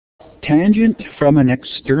Tangent from an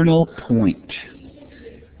external point.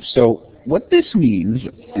 So what this means,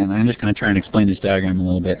 and I'm just going to try and explain this diagram a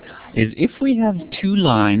little bit, is if we have two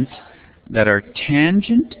lines that are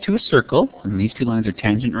tangent to a circle, and these two lines are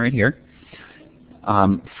tangent right here,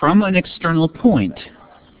 from an external point,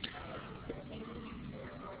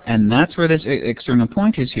 and that's where this external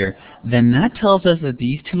point is here, then that tells us that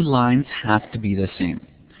these two lines have to be the same.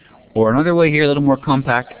 Or another way here, a little more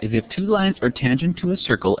compact, is if two lines are tangent to a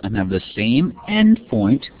circle and have the same end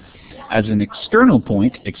point as an external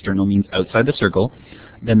point, external means outside the circle,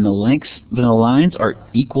 then the lines are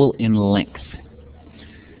equal in length.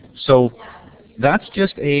 So that's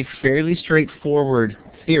just a fairly straightforward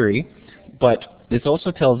theory, but this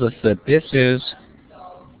also tells us that this is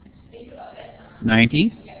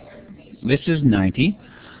 90, this is 90.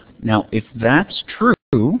 Now if that's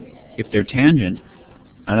true, if they're tangent,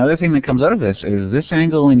 another thing that comes out of this is this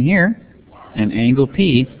angle in here, and angle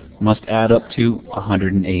P, must add up to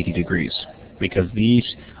 180 degrees, because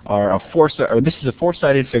these are this is a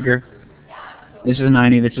four-sided figure. This is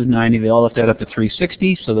 90, this is 90. They all have to add up to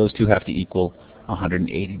 360, so those two have to equal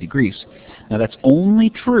 180 degrees. Now that's only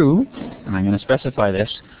true, and I'm going to specify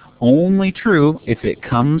this, only true if it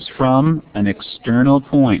comes from an external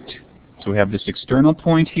point. So we have this external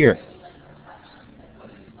point here.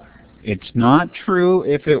 It's not true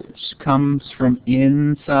if it comes from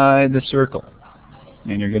inside the circle.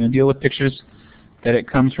 And you're going to deal with pictures that it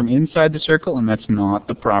comes from inside the circle, and that's not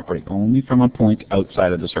the property, only from a point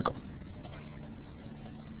outside of the circle.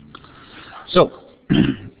 So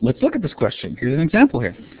let's look at this question. Here's an example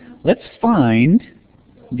here. Let's find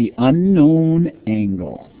the unknown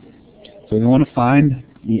angle. So we want to find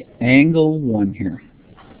the angle 1 here.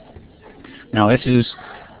 Now this is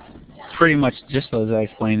pretty much just as I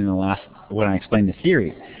explained in the last, when I explained the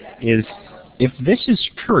theory, is if this is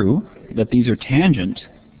true, that these are tangent,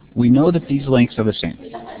 we know that these lengths are the same.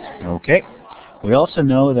 Okay. We also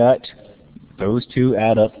know that those two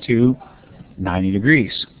add up to 90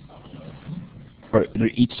 degrees. Or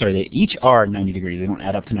they each are 90 degrees. They don't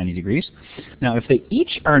add up to 90 degrees. Now if they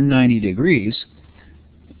each are 90 degrees,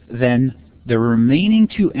 then the remaining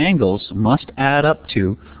two angles must add up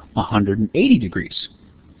to 180 degrees.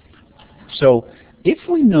 So if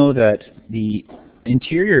we know that the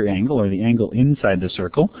interior angle, or the angle inside the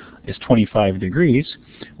circle, is 25 degrees,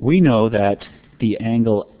 we know that the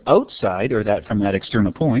angle outside, or that from that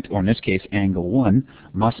external point, or in this case angle 1,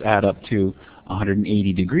 must add up to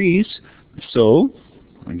 180 degrees. So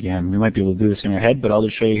again, we might be able to do this in our head, but I'll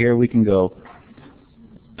just show you here. We can go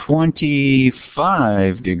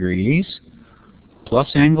 25 degrees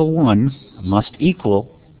plus angle 1 must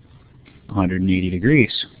equal 180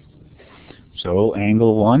 degrees. So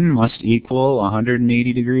angle 1 must equal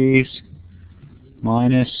 180 degrees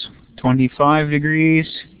minus 25 degrees,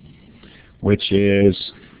 which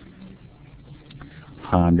is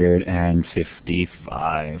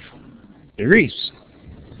 155 degrees.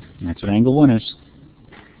 And that's what angle 1 is.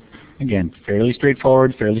 Again, fairly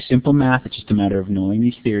straightforward, fairly simple math. It's just a matter of knowing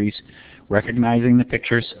these theories, recognizing the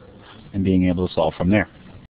pictures, and being able to solve from there.